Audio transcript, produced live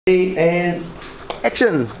And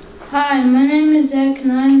action! Hi, my name is Zach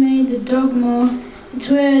and I made the dog mower. It's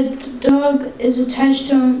where the dog is attached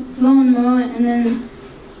to a lawnmower and then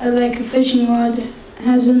like a fishing rod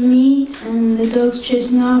has a meat and the dog's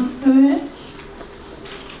chasing after it.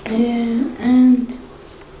 And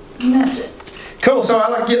that's it. Cool, so I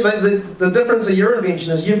like the difference of your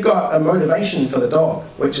invention is you've got a motivation for the dog,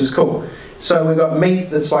 which is cool. So we've got meat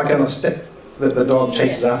that's like on a stick that the dog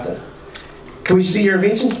chases after. Can we see your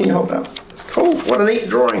invention? Can you hold it up? It's cool. What a neat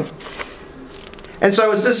drawing. And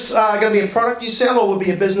so is this going to be a product you sell, or would it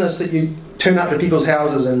be a business that you turn up to people's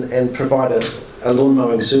houses and provide a lawn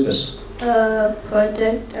mowing service?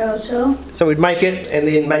 Product also. So we'd make it and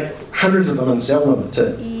then make hundreds of them and sell them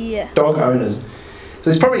to dog owners. So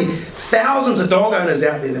there's probably thousands of dog owners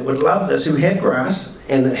out there that would love this, who have grass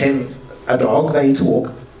and that have a dog they need to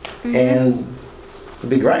walk, and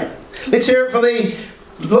it'd be great. Let's hear it for the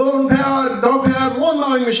dog-powered lawn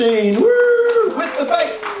mowing machine. Woo!